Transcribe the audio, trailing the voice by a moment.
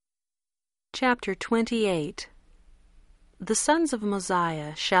Chapter 28. The sons of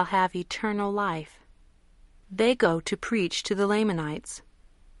Mosiah shall have eternal life. They go to preach to the Lamanites.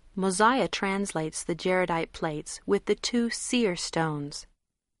 Mosiah translates the jaredite plates with the 2 seer stones.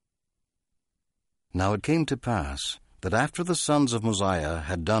 Now it came to pass that after the sons of Mosiah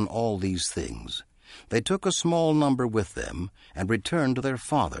had done all these things, they took a small number with them, and returned to their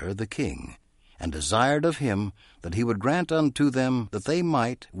father the king, and desired of him that he would grant unto them that they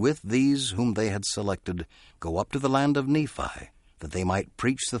might, with these whom they had selected, go up to the land of Nephi, that they might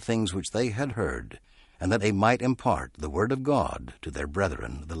preach the things which they had heard, and that they might impart the word of God to their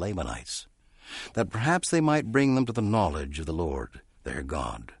brethren the Lamanites, that perhaps they might bring them to the knowledge of the Lord their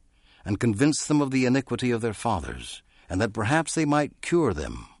God, and convince them of the iniquity of their fathers, and that perhaps they might cure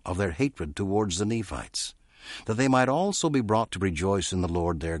them of their hatred towards the Nephites, that they might also be brought to rejoice in the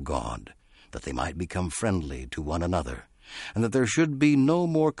Lord their God, that they might become friendly to one another, and that there should be no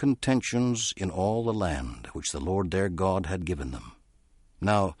more contentions in all the land which the Lord their God had given them.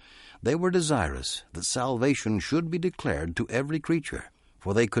 Now they were desirous that salvation should be declared to every creature,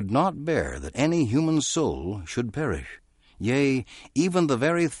 for they could not bear that any human soul should perish. Yea, even the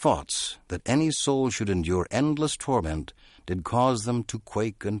very thoughts that any soul should endure endless torment did cause them to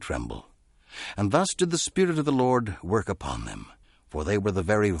quake and tremble. And thus did the Spirit of the Lord work upon them, for they were the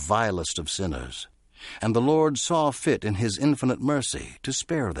very vilest of sinners. And the Lord saw fit in his infinite mercy to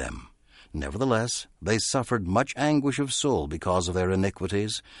spare them. Nevertheless, they suffered much anguish of soul because of their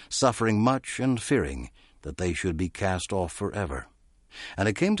iniquities, suffering much and fearing that they should be cast off forever. And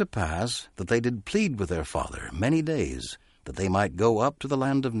it came to pass that they did plead with their father many days, that they might go up to the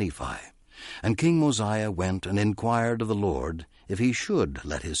land of Nephi. And King Mosiah went and inquired of the Lord if he should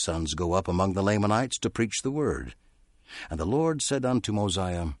let his sons go up among the Lamanites to preach the word. And the Lord said unto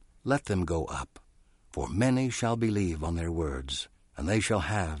Mosiah, Let them go up, for many shall believe on their words, and they shall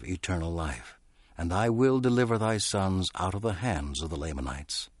have eternal life. And I will deliver thy sons out of the hands of the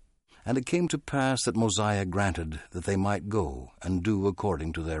Lamanites. And it came to pass that Mosiah granted that they might go and do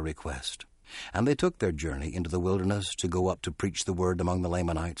according to their request. And they took their journey into the wilderness to go up to preach the word among the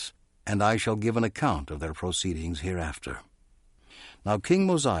Lamanites, and I shall give an account of their proceedings hereafter. Now King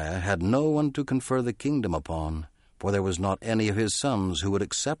Mosiah had no one to confer the kingdom upon, for there was not any of his sons who would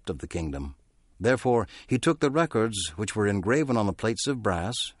accept of the kingdom. Therefore he took the records which were engraven on the plates of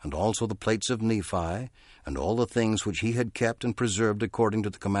brass, and also the plates of Nephi, and all the things which he had kept and preserved according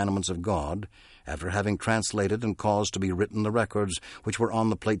to the commandments of God, after having translated and caused to be written the records which were on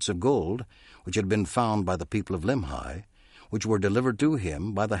the plates of gold, which had been found by the people of Limhi, which were delivered to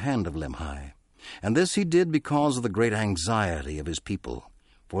him by the hand of Limhi. And this he did because of the great anxiety of his people,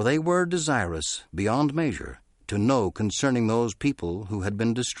 for they were desirous beyond measure to know concerning those people who had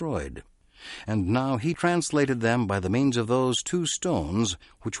been destroyed. And now he translated them by the means of those 2 stones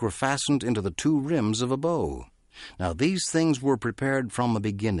which were fastened into the 2 rims of a bow. Now these things were prepared from the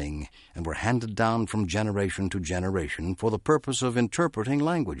beginning, and were handed down from generation to generation for the purpose of interpreting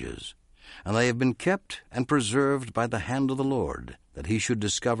languages. And they have been kept and preserved by the hand of the Lord, that he should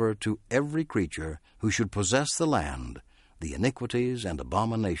discover to every creature who should possess the land the iniquities and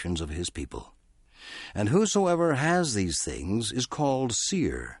abominations of his people. And whosoever has these things is called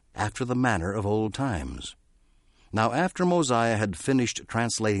seer, after the manner of old times. Now after Mosiah had finished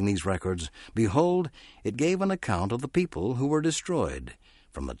translating these records, behold, it gave an account of the people who were destroyed,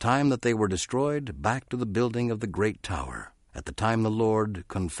 from the time that they were destroyed back to the building of the great tower, at the time the Lord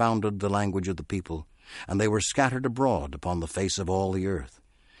confounded the language of the people, and they were scattered abroad upon the face of all the earth.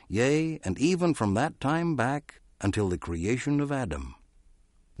 Yea, and even from that time back until the creation of Adam.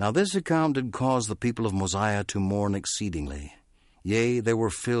 Now this account did cause the people of Mosiah to mourn exceedingly. Yea, they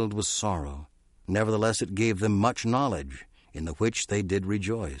were filled with sorrow. Nevertheless it gave them much knowledge, in the which they did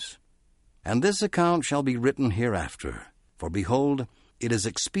rejoice. And this account shall be written hereafter. For behold, it is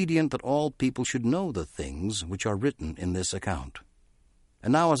expedient that all people should know the things which are written in this account.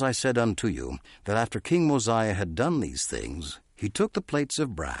 And now as I said unto you, that after King Mosiah had done these things, he took the plates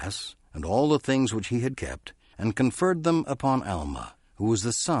of brass, and all the things which he had kept, and conferred them upon Alma, who was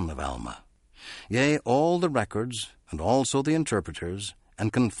the son of Alma. Yea, all the records, and also the interpreters,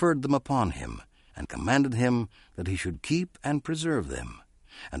 and conferred them upon him, and commanded him that he should keep and preserve them,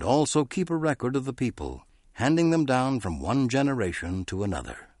 and also keep a record of the people, handing them down from one generation to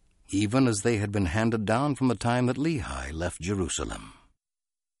another, even as they had been handed down from the time that Lehi left Jerusalem.